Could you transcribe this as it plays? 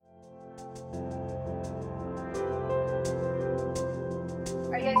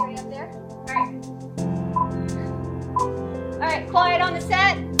Are you guys ready up there? All right, quiet on the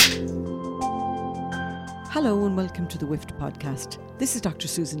set. Hello and welcome to the WIFT podcast. This is Dr.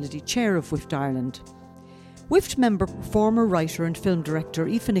 Susan Liddy, Chair of WIFT Ireland. WIFT member, performer, writer and film director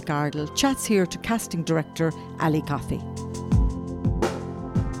Aoife Nic Ardle chats here to casting director Ali Coffey.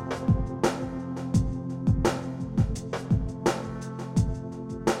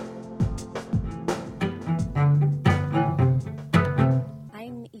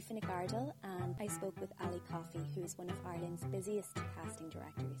 I'm Aoife Nic Ardle and I spoke with Ali Coffey, who is one of Ireland's busiest casting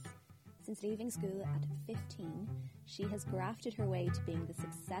directors. Since leaving school at 15, she has grafted her way to being the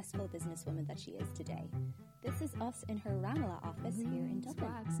successful businesswoman that she is today. This is us in her Ranelagh office here in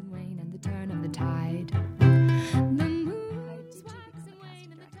Dublin. Wax and wane and the turn of the tide.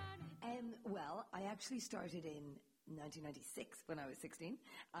 Well, I actually started in 1996 when I was 16.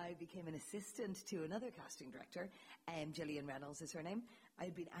 I became an assistant to another casting director, Gillian Reynolds is her name. I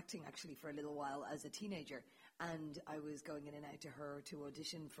had been acting actually for a little while as a teenager, and I was going in and out to her to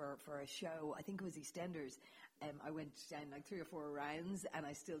audition for a show. I think it was EastEnders. I went down like 3 or 4 rounds and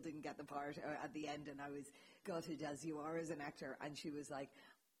I still didn't get the part at the end, and I was gutted as you are as an actor. And she was like,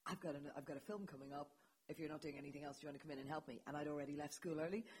 I've got a film coming up. If you're not doing anything else, do you want to come in and help me? And I'd already left school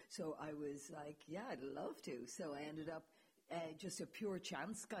early, so I was like, yeah, I'd love to. So I ended up just a pure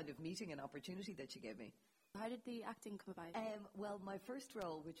chance kind of meeting an opportunity that she gave me. How did the acting come about? Well, my first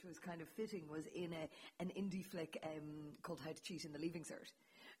role, which was kind of fitting, was in an indie flick called How to Cheat in the Leaving Cert.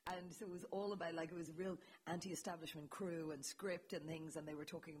 And so it was all about, like, it was a real anti-establishment crew and script and things, and they were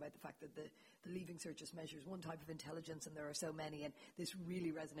talking about the fact that the Leaving Cert just measures one type of intelligence, and there are so many, and this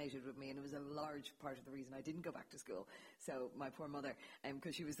really resonated with me, and it was a large part of the reason I didn't go back to school. So my poor mother,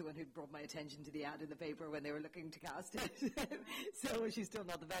 because she was the one who brought my attention to the ad in the paper when they were looking to cast it. So she's still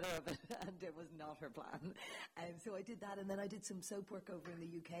not the better of it, and it was not her plan. So I did that, and then I did some soap work over in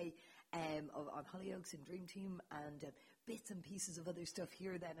the UK on Hollyoaks and Dream Team, and bits and pieces of other stuff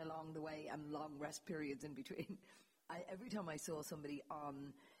here then along the way, and long rest periods in between. Every time I saw somebody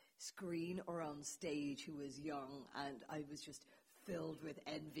on screen or on stage who was young, and I was just filled with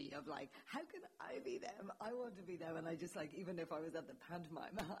envy of, like, how can I be them? I want to be them. And I just, like, even if I was at the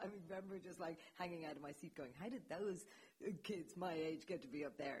pantomime, I remember just, like, hanging out of my seat going, how did those kids my age get to be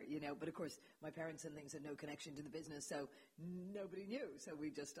up there, you know? But of course my parents and things had no connection to the business, so nobody knew. So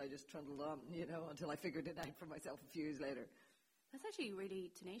I just trundled on, you know, until I figured it out for myself a few years later. That's actually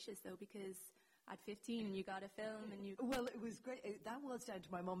really tenacious, though, because at 15 you got a film and you... Well, it was great. That was down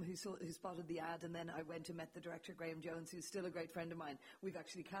to my mum who spotted the ad, and then I went and met the director, Graham Jones, who's still a great friend of mine. We've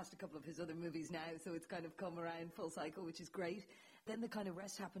actually cast a couple of his other movies now, so it's kind of come around full cycle, which is great. Then the kind of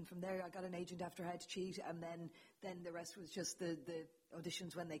rest happened from there. I got an agent after How to Cheat, and then the rest was just the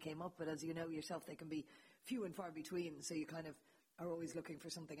auditions when they came up. But as you know yourself, they can be few and far between, so you kind of are always looking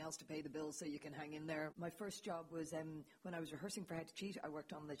for something else to pay the bills so you can hang in there. My first job was when I was rehearsing for How to Cheat. I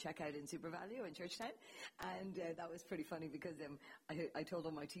worked on the checkout in SuperValu in Churchtown, and that was pretty funny because I told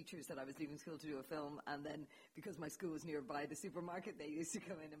all my teachers that I was leaving school to do a film, and then because my school was nearby the supermarket, they used to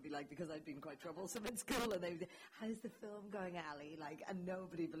come in and be like, because I'd been quite troublesome in school, and they would say, how's the film going, Ali? Like, and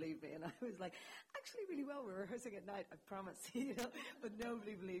nobody believed me, and I was like, actually really well, we're rehearsing at night, I promise, you know, but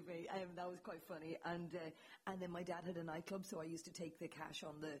nobody believed me. That was quite funny, and then my dad had a nightclub, so I used to take the cash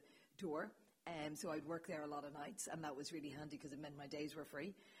on the door, so I'd work there a lot of nights, and that was really handy because it meant my days were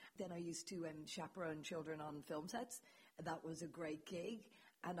free. Then I used to chaperone children on film sets. That was a great gig,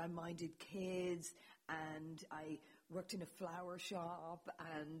 and I minded kids, and I worked in a flower shop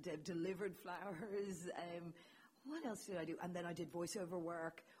and delivered flowers. What else did I do? And then I did voiceover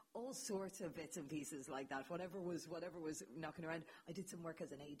work, all sorts of bits and pieces like that. Whatever was knocking around. I did some work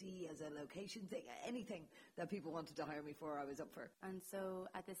as an AD, as a location thing, anything that people wanted to hire me for, I was up for. And so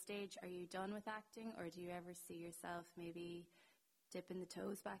at this stage, are you done with acting, or do you ever see yourself maybe dipping the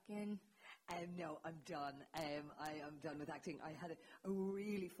toes back in? No, I'm done. I am done with acting. I had a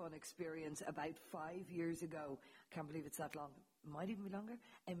really fun experience about 5 years ago. I can't believe it's that long. Might even be longer.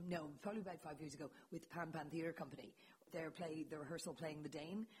 No, probably about 5 years ago with Pan Theatre Company. The rehearsal playing The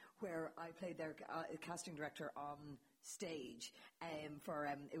Dane, where I played their casting director on stage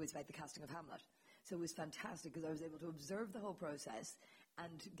it was about the casting of Hamlet. So it was fantastic because I was able to observe the whole process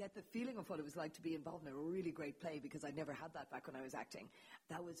and get the feeling of what it was like to be involved in a really great play, because I'd never had that back when I was acting.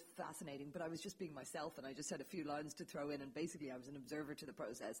 That was fascinating, but I was just being myself, and I just had a few lines to throw in, and basically I was an observer to the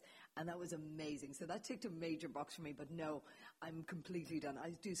process, and that was amazing. So that ticked a major box for me, but no, I'm completely done.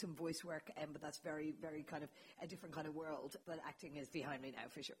 I do some voice work, but that's very, very kind of a different kind of world, but acting is behind me now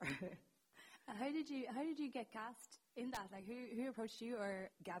for sure. How did you get cast in that? Like, who approached you? Or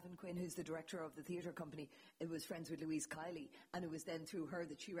Gavin Quinn, who's the director of the theatre company, it was friends with Louise Kiley, and it was then through her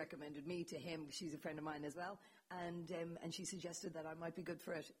that she recommended me to him. She's a friend of mine as well, and she suggested that I might be good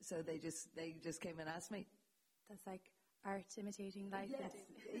for it. So they just came and asked me. that's like art imitating life. Yes.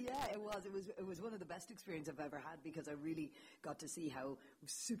 Yeah, it was. It was one of the best experiences I've ever had, because I really got to see how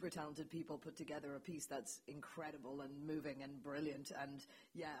super talented people put together a piece that's incredible and moving and brilliant. And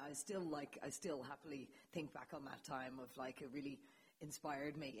yeah, I still happily think back on that time of like, it really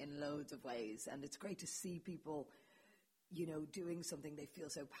inspired me in loads of ways. And it's great to see people, you know, doing something they feel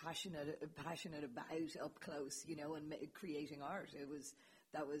so passionate about up close, you know, and creating art.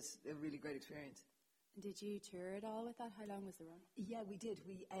 That was a really great experience. Did you tour at all with that? How long was the run? Yeah, we did.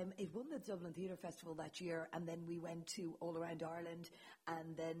 It won the Dublin Theatre Festival that year, and then we went to all around Ireland,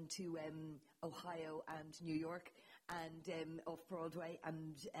 and then to Ohio and New York, and off Broadway,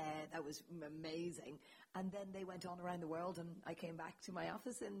 and that was amazing. And then they went on around the world, and I came back to my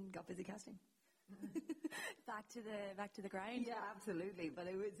office and got busy casting. back to the grind. Yeah, absolutely. But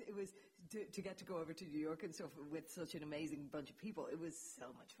it was to get to go over to New York and stuff with such an amazing bunch of people. It was so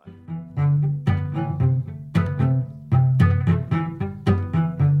much fun.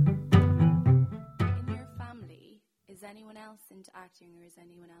 Is anyone else into acting, or is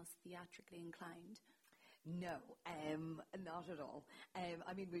anyone else theatrically inclined? No, not at all.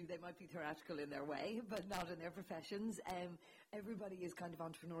 I mean, they might be theatrical in their way, but not in their professions. Everybody is kind of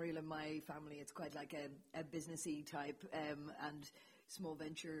entrepreneurial in my family. It's quite like a businessy type and small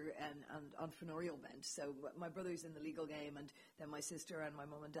venture and entrepreneurial bent. So my brother's in the legal game, and then my sister and my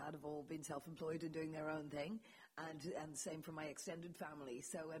mum and dad have all been self-employed and doing their own thing. And same for my extended family.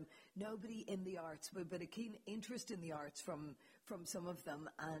 So nobody in the arts, but a keen interest in the arts from some of them,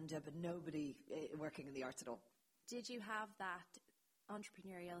 and but nobody working in the arts at all. Did you have that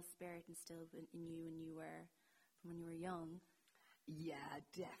entrepreneurial spirit instilled in you when you were young? Yeah,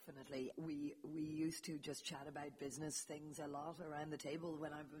 definitely. We used to just chat about business things a lot around the table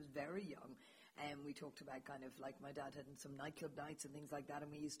when I was very young. We talked about kind of like my dad had some nightclub nights and things like that,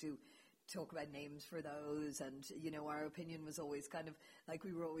 and we used to talk about names for those, and you know, our opinion was always kind of like,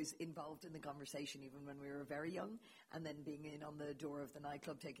 we were always involved in the conversation even when we were very young, and then being in on the door of the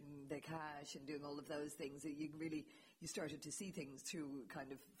nightclub taking the cash and doing all of those things, you started to see things through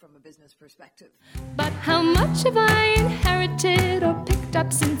kind of from a business perspective. But how much have I inherited or picked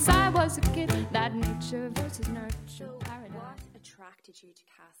up since I was a kid? That nature versus nurture paradigm. What attracted you to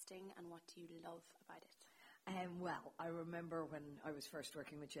casting, and what do you love about it? Well, I remember when I was first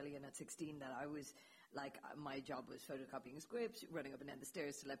working with Gillian at 16 that I was like, my job was photocopying scripts, running up and down the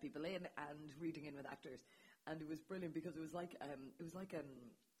stairs to let people in, and reading in with actors. And it was brilliant because it was like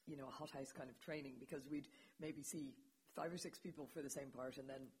you know, a hothouse kind of training, because we'd maybe see 5 or 6 people for the same part, and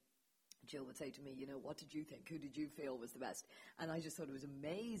then Jill would say to me, you know, what did you think? Who did you feel was the best? And I just thought it was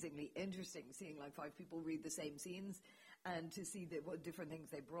amazingly interesting seeing like 5 people read the same scenes, and to see what different things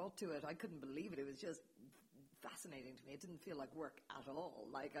they brought to it. I couldn't believe it. It was just fascinating to me. It didn't feel like work at all.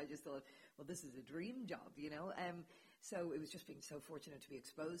 Like, I just thought, well, this is a dream job, you know. So it was just being so fortunate to be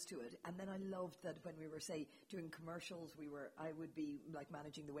exposed to it. And then I loved that when we were, say, doing commercials, I would be like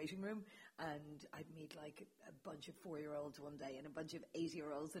managing the waiting room, and I'd meet like a bunch of 4-year-olds one day and a bunch of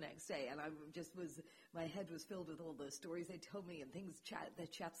 8-year-olds the next day, and my head was filled with all the stories they told me and the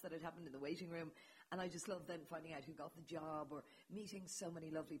chats that had happened in the waiting room. And I just loved then finding out who got the job, or meeting so many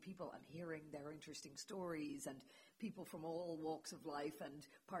lovely people and hearing their interesting stories, and people from all walks of life and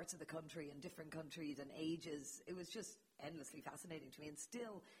parts of the country and different countries and ages. It was just endlessly fascinating to me, and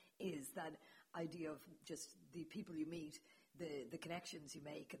still is, that idea of just the people you meet, the connections you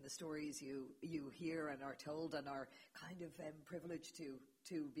make, and the stories you hear and are told and are kind of privileged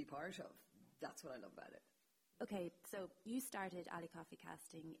to be part of. That's what I love about it. Okay, so you started Ali Coffey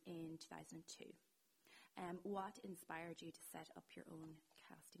Casting in 2002. What inspired you to set up your own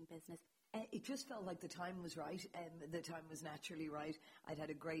casting business? It just felt like the time was right, and the time was naturally right. I'd had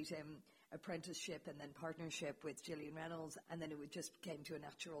a great apprenticeship and then partnership with Gillian Reynolds, and then it just came to a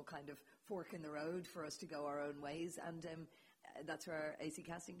natural kind of fork in the road for us to go our own ways, and that's where AC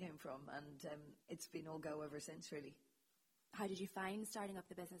Casting came from, and it's been all go ever since, really. How did you find starting up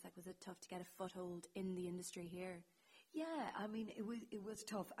the business? Like, was it tough to get a foothold in the industry here? Yeah, I mean, it was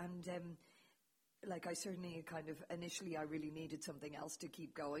tough, and like, I certainly kind of, initially I really needed something else to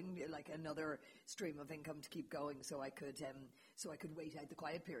keep going, like another stream of income to keep going, so I could wait out the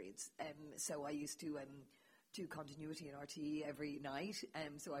quiet periods. So I used to do continuity in RTE every night.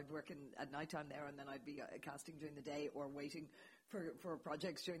 So I'd work at night time there, and then I'd be casting during the day or waiting for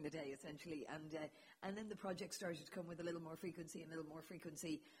projects during the day, essentially. And then the projects started to come with a little more frequency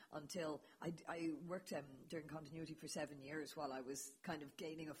until I worked during continuity for 7 years while I was kind of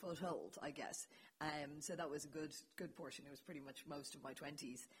gaining a foothold, I guess. So that was a good portion. It was pretty much most of my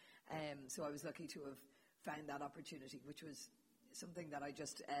 20s. So I was lucky to have found that opportunity, which was something that I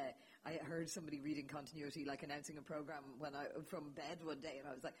just, I heard somebody reading continuity, like announcing a program from bed one day, and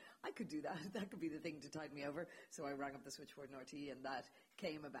I was like, I could do that. That could be the thing to tide me over. So I rang up the switchboard in RTE, and that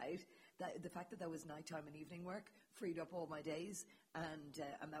came about. The fact that was nighttime and evening work freed up all my days,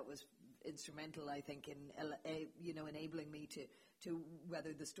 and that was instrumental, I think, in enabling me to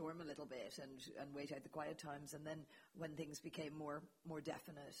weather the storm a little bit and wait out the quiet times. And then when things became more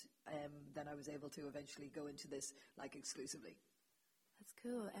definite, then I was able to eventually go into this like exclusively. That's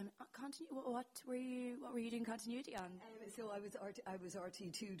cool. What were you doing continuity on? So I was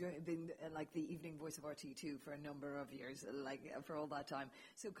RT2, being like the evening voice of RT2 for a number of years, for all that time.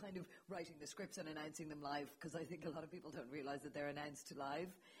 So kind of writing the scripts and announcing them live, because I think a lot of people don't realise that they're announced live.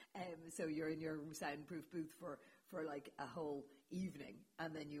 So you're in your soundproof booth for like a whole evening,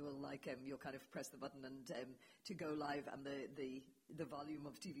 and then you will you'll kind of press the button and to go live, and the volume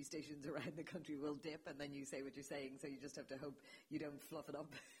of TV stations around the country will dip, and then you say what you're saying. So you just have to hope you don't fluff it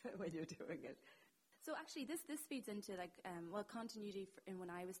up when you're doing it. So actually, this feeds into continuity. And when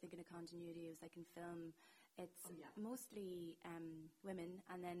I was thinking of continuity, it was like in film, it's mostly women,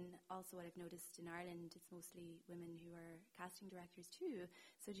 and then also what I've noticed in Ireland, it's mostly women who are casting directors too.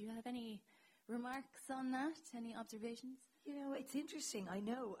 So do you have any remarks on that? Any observations? You know, it's interesting. I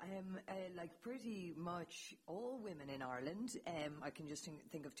know, pretty much all women in Ireland. I can just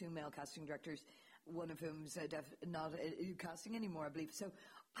think of 2 male casting directors, one of whom's not casting anymore, I believe. So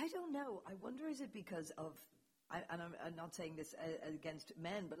I don't know. I wonder, is it because of, and I'm not saying this against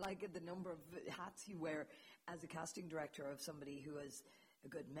men, but like the number of hats you wear as a casting director of somebody who has a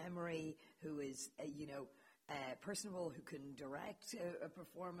good memory, who is, personable, who can direct a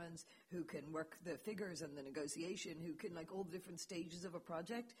performance, who can work the figures and the negotiation, who can all the different stages of a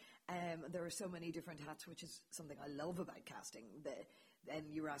project. There are so many different hats, which is something I love about casting. And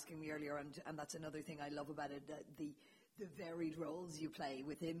you were asking me earlier, and that's another thing I love about it, the varied roles you play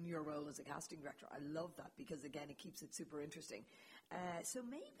within your role as a casting director. I love that because, again, it keeps it super interesting. So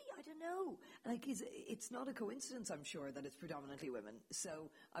maybe, I don't know, it's not a coincidence, I'm sure, that it's predominantly women.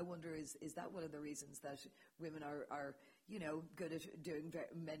 So I wonder, is that one of the reasons that women are good at doing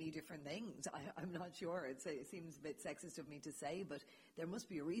many different things? I'm not sure. It seems a bit sexist of me to say, but there must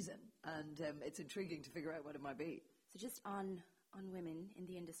be a reason, and it's intriguing to figure out what it might be. So just on women in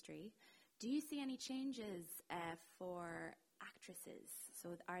the industry, do you see any changes for actresses? So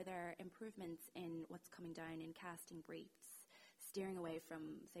are there improvements in what's coming down in casting briefs, steering away from,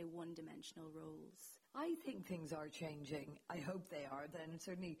 say, one-dimensional roles? I think things are changing. I hope they are. Then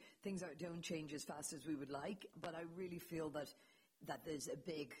certainly things don't change as fast as we would like, but I really feel that there's a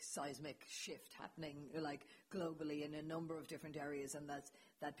big seismic shift happening, globally in a number of different areas, and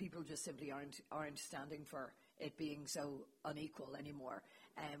that people just simply aren't standing for it being so unequal anymore,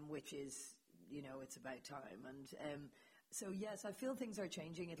 which is, it's about time. And so, yes, I feel things are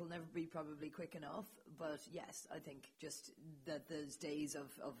changing. It'll never be probably quick enough, but yes, I think just that those days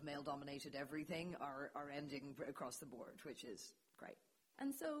of male-dominated everything are ending across the board, which is great.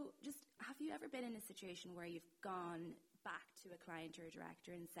 And so, just have you ever been in a situation where you've gone back to a client or a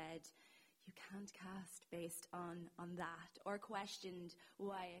director and said, you can't cast based on that, or questioned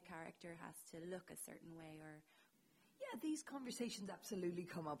why a character has to look a certain way? Or yeah, these conversations absolutely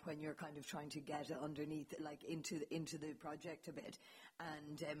come up when you're kind of trying to get underneath, into the project a bit,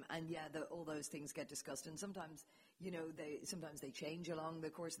 and yeah, all those things get discussed, and sometimes they change along the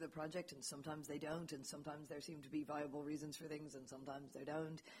course of the project, and sometimes they don't, and sometimes there seem to be viable reasons for things, and sometimes there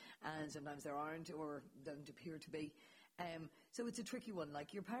don't, and sometimes there aren't or don't appear to be. So it's a tricky one.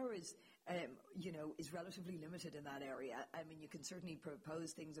 Your power is relatively limited in that area. I mean, you can certainly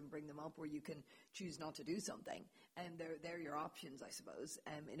propose things and bring them up, or you can choose not to do something, and they're your options, I suppose,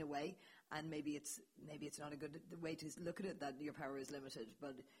 in a way. And maybe it's not a good way to look at it, that your power is limited,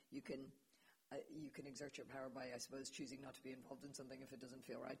 but you can exert your power by, I suppose, choosing not to be involved in something if it doesn't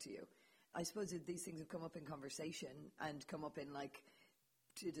feel right to you. I suppose these things have come up in conversation and come up in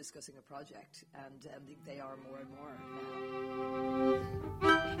to discussing a project, and I think they are more and more now.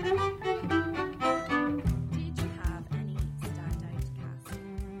 Did you have any standout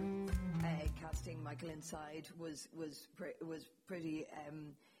casting? Michael Inside was pretty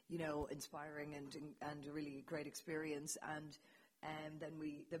inspiring and a really great experience, and And then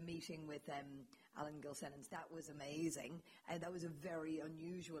the meeting with Alan Gilsennens, that was amazing. And that was a very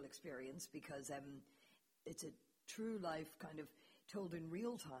unusual experience because it's a true life kind of told in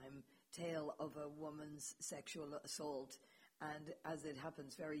real time tale of a woman's sexual assault. And as it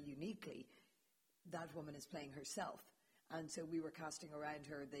happens very uniquely, that woman is playing herself. And so we were casting around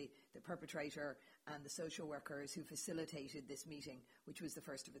her the perpetrator and the social workers who facilitated this meeting, which was the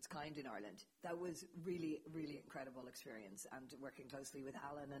first of its kind in Ireland. That was really, really incredible experience, and working closely with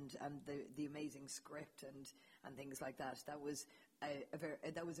Alan and the amazing script and things like that. That was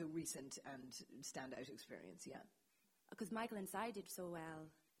a recent and standout experience, yeah. Because Michael Inside did so well.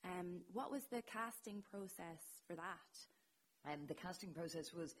 What was the casting process for that? The casting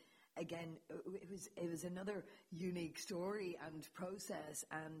process was, again, it was another unique story and process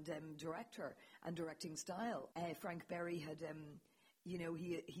and director and directing style. Frank Berry had,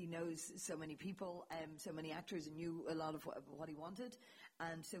 he knows so many people, so many actors, and knew a lot of what he wanted,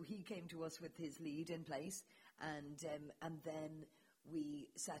 and so he came to us with his lead in place, and then we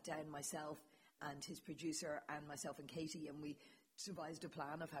sat down, myself and his producer and myself and Katie, and we devised a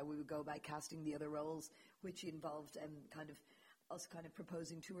plan of how we would go about casting the other roles, which involved us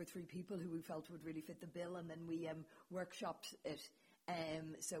proposing 2 or 3 people who we felt would really fit the bill, and then we workshopped it.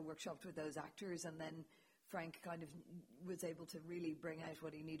 So workshopped with those actors, and then Frank kind of was able to really bring out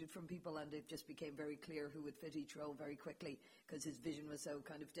what he needed from people, and it just became very clear who would fit each role very quickly because his vision was so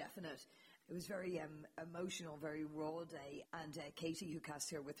kind of definite. It was very emotional, very raw day, and Katie, who cast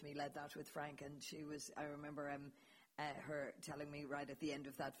here with me, led that with Frank, and she was, I remember her telling me right at the end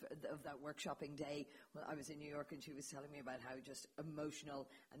of that workshopping day, well, I was in New York, and she was telling me about how just emotional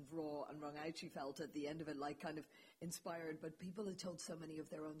and raw and wrung out she felt at the end of it, like kind of inspired. But people had told so many of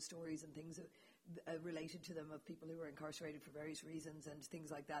their own stories and things related to them, of people who were incarcerated for various reasons and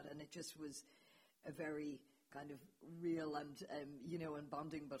things like that, and it just was a very kind of real and and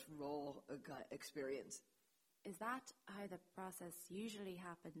bonding but raw experience. Is that how the process usually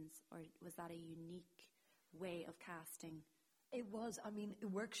happens, or was that a unique way of casting? It was. I mean,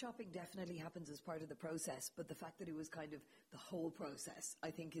 workshopping definitely happens as part of the process, but the fact that it was kind of the whole process,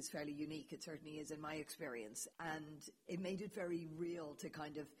 I think, is fairly unique. It certainly is in my experience. And it made it very real to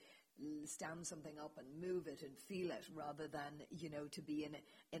kind of stand something up and move it and feel it, rather than, to be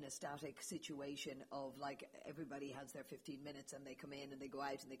in a static situation of, like, everybody has their 15 minutes and they come in and they go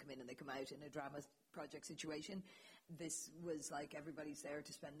out and they come in and they come out in a drama project situation. This was like everybody's there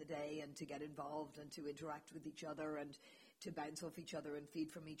to spend the day and to get involved and to interact with each other and to bounce off each other and feed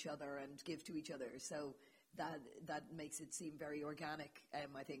from each other and give to each other. So that makes it seem very organic,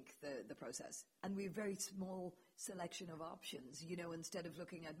 I think, the process. And we have very small selection of options, instead of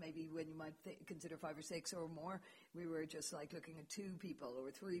looking at maybe when you might consider 5 or 6 or more, we were just like looking at 2 people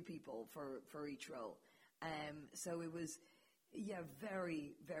or 3 people for each role. So it was,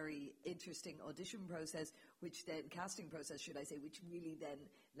 very, very interesting audition process, which then, casting process, should I say, which really then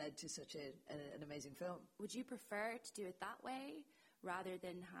led to such an amazing film. Would you prefer to do it that way, rather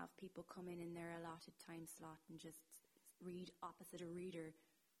than have people come in their allotted time slot and just read opposite a reader?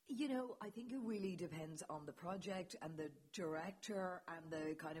 I think it really depends on the project and the director and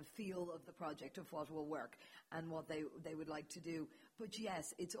the kind of feel of the project, of what will work and what they would like to do. But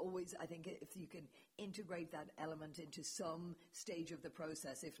yes, it's always, I think, if you can integrate that element into some stage of the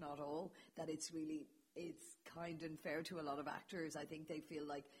process, if not all, that it's kind and fair to a lot of actors. I think they feel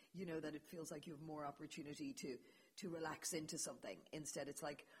like, that it feels like you have more opportunity to relax into something. Instead, it's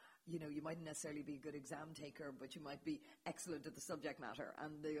like, you mightn't necessarily be a good exam taker, but you might be excellent at the subject matter.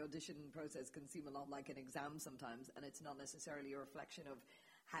 And the audition process can seem a lot like an exam sometimes, and it's not necessarily a reflection of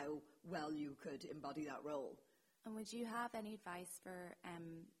how well you could embody that role. And would you have any advice for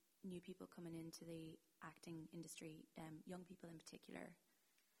new people coming into the acting industry, young people in particular?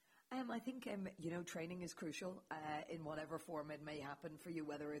 I think training is crucial in whatever form it may happen for you,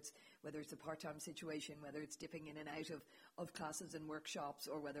 whether it's a part-time situation, whether it's dipping in and out of classes and workshops,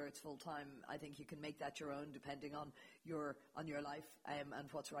 or whether it's full-time. I think you can make that your own depending on your life and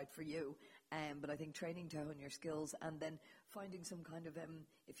what's right for you. But I think training to hone your skills, and then finding some kind of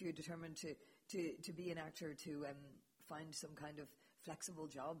if you're determined to be an actor, to find some kind of flexible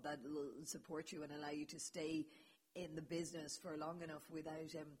job that will support you and allow you to stay in the business for long enough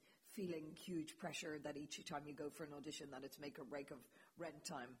without feeling huge pressure that each time you go for an audition that it's make or break of rent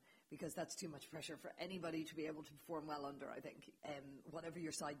time, because that's too much pressure for anybody to be able to perform well under, I think. Whatever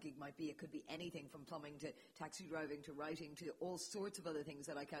your side gig might be, it could be anything from plumbing to taxi driving to writing to all sorts of other things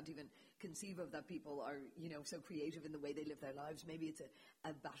that I can't even conceive of, that people are, so creative in the way they live their lives. Maybe it's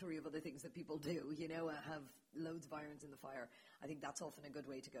a battery of other things that people do, have loads of irons in the fire. I think that's often a good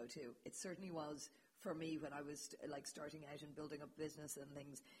way to go too. It certainly was for me when I was like starting out and building up business and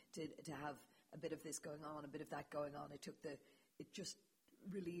things, to have a bit of this going on, a bit of that going on. It just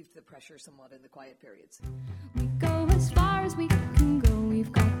relieved the pressure somewhat in the quiet periods. We go as far as we can go.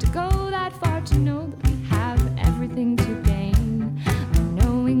 We've got to go that far to know that we have everything to gain.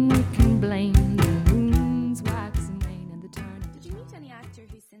 Knowing we can blame the moon's wax and wane and the turn. Did you meet any actor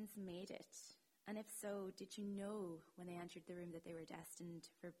who since made it? And if so, did you know when they entered the room that they were destined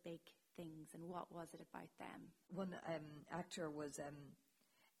for big things? And what was it about them? One actor was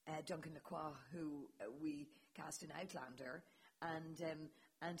Duncan Lacroix, who we cast in Outlander.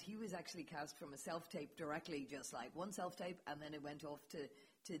 And he was actually cast from a self-tape directly, just like one self-tape, and then it went off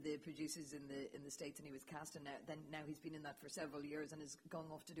to the producers in the States, and he was cast, and now he's been in that for several years and is going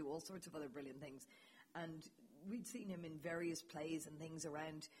off to do all sorts of other brilliant things. And we'd seen him in various plays and things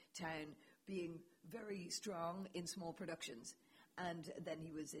around town, being very strong in small productions. And then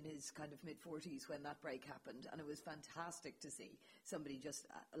he was in his kind of mid-40s when that break happened, and it was fantastic to see somebody just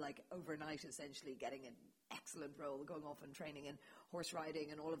like overnight essentially getting an excellent role, going off and training in horse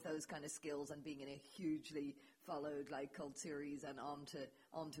riding and all of those kind of skills, and being in a hugely followed like cult series and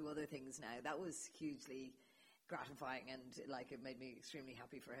onto other things now. That was hugely gratifying, and like it made me extremely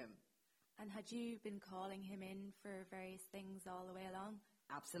happy for him. And had you been calling him in for various things all the way along?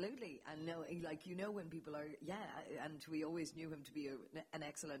 Absolutely. And no, like, you know, when people are, and we always knew him to be an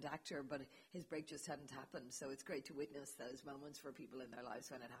excellent actor, but his break just hadn't happened. So it's great to witness those moments for people in their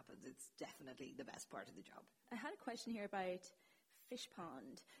lives when it happens. It's definitely the best part of the job. I had a question here about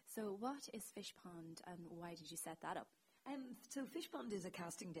Fishpond. So what is Fishpond, and why did you set that up? So Fishpond is a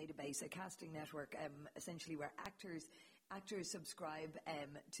casting database, a casting network, essentially where actors subscribe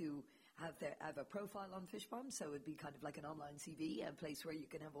to have a profile on Fishpond, so it'd be kind of like an online CV, a place where you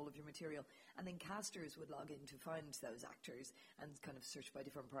can have all of your material, and then casters would log in to find those actors and kind of search by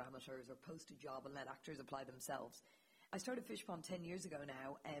different parameters or post a job and let actors apply themselves. I started Fishpond 10 years ago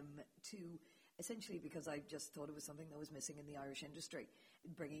now, to essentially because I just thought it was something that was missing in the Irish industry,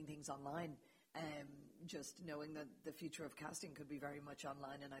 bringing things online. Just knowing that the future of casting could be very much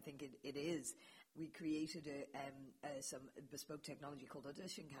online, and I think it is. We created some bespoke technology called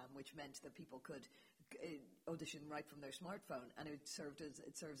Audition Cam, which meant that people could audition right from their smartphone, and it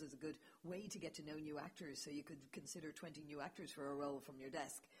serves as a good way to get to know new actors. So you could consider 20 new actors for a role from your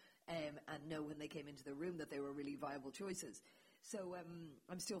desk, and know when they came into the room that they were really viable choices. So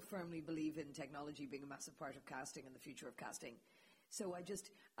I'm still firmly believe in technology being a massive part of casting and the future of casting. So I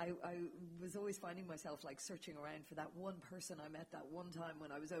was always finding myself like searching around for that one person I met that one time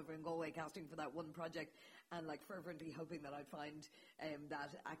when I was over in Galway casting for that one project, and like fervently hoping that I'd find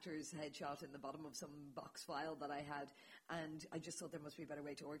that actor's headshot in the bottom of some box file that I had. And I just thought there must be a better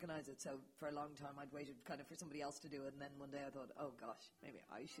way to organise it. So for a long time I'd waited kind of for somebody else to do it, and then one day I thought, oh gosh, maybe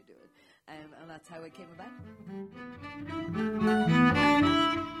I should do it. And that's how it came about.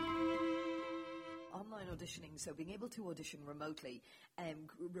 Online auditioning, so being able to audition remotely,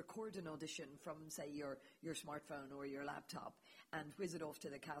 record an audition from, say, your smartphone or your laptop and whiz it off to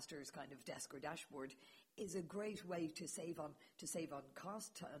the caster's kind of desk or dashboard, is a great way to save on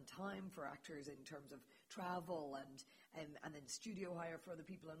cost and time for actors in terms of travel and then studio hire for other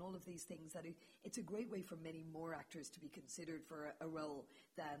people and all of these things. That it's a great way for many more actors to be considered for a role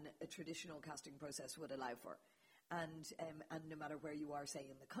than a traditional casting process would allow for. And no matter where you are, say,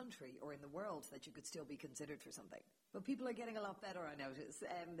 in the country or in the world, that you could still be considered for something. But people are getting a lot better, I notice.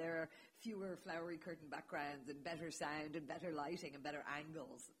 There are fewer flowery curtain backgrounds and better sound and better lighting and better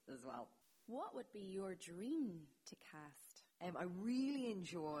angles as well. What would be your dream to cast? I really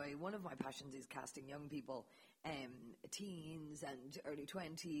enjoy, one of my passions is casting young people, teens and early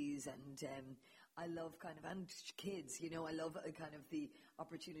 20s, and I love and kids, you know, I love kind of the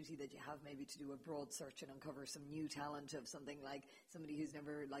opportunity that you have maybe to do a broad search and uncover some new talent of something like somebody who's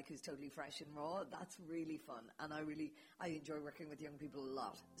never, who's totally fresh and raw. That's really fun, and I enjoy working with young people a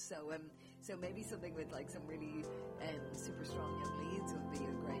lot. So maybe something with some really super strong young leads would be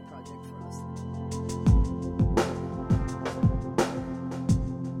a great project for us.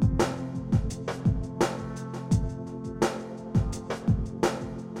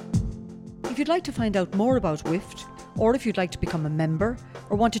 If you'd like to find out more about WIFT, or if you'd like to become a member,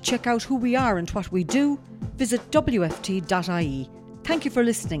 or want to check out who we are and what we do, visit wft.ie. Thank you for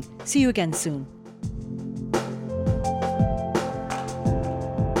listening. See you again soon.